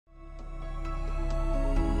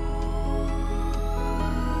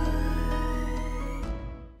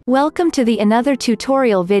Welcome to another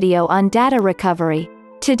tutorial video on data recovery.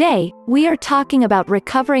 Today, we are talking about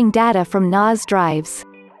recovering data from NAS drives.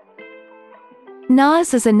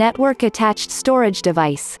 NAS is a network-attached storage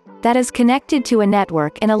device that is connected to a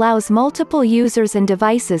network and allows multiple users and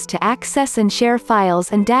devices to access and share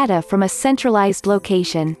files and data from a centralized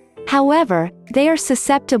location. However, they are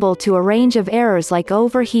susceptible to a range of errors like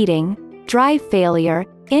overheating, drive failure,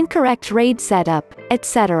 incorrect RAID setup,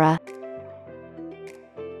 etc.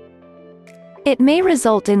 It may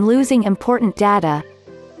result in losing important data,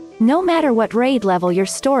 no matter what RAID level your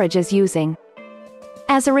storage is using.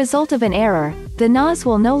 As a result of an error, the NAS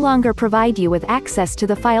will no longer provide you with access to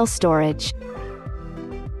the file storage.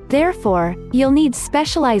 Therefore, you'll need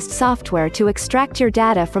specialized software to extract your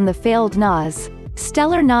data from the failed NAS.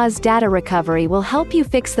 Stellar NAS Data Recovery will help you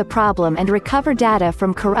fix the problem and recover data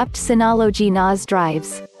from corrupt Synology NAS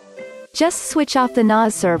drives. Just switch off the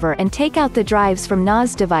NAS server and take out the drives from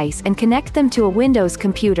NAS device and connect them to a Windows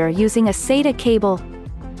computer using a SATA cable.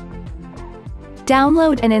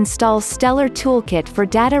 Download and install Stellar TOOLKIT for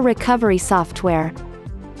data recovery software.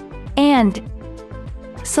 And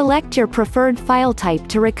select your preferred file type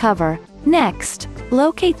to recover. Next,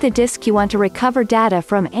 locate the disk you want to recover data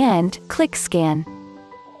from and click Scan.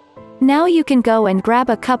 Now you can go and grab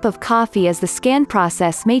a cup of coffee as the scan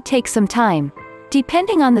process may take some time,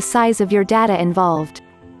 depending on the size of your data involved.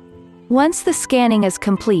 Once the scanning is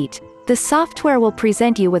complete, the software will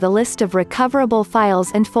present you with a list of recoverable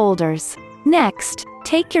files and folders. Next,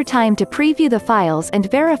 take your time to preview the files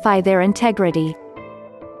and verify their integrity.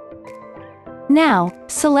 Now,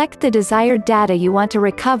 select the desired data you want to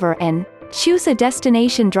recover and choose a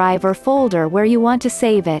destination drive or folder where you want to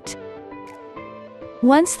save it.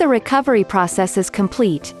 Once the recovery process is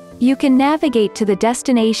complete, you can navigate to the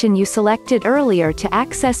destination you selected earlier to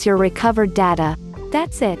access your recovered data.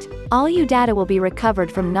 That's it. All your data will be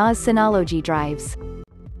recovered from NAS Synology drives.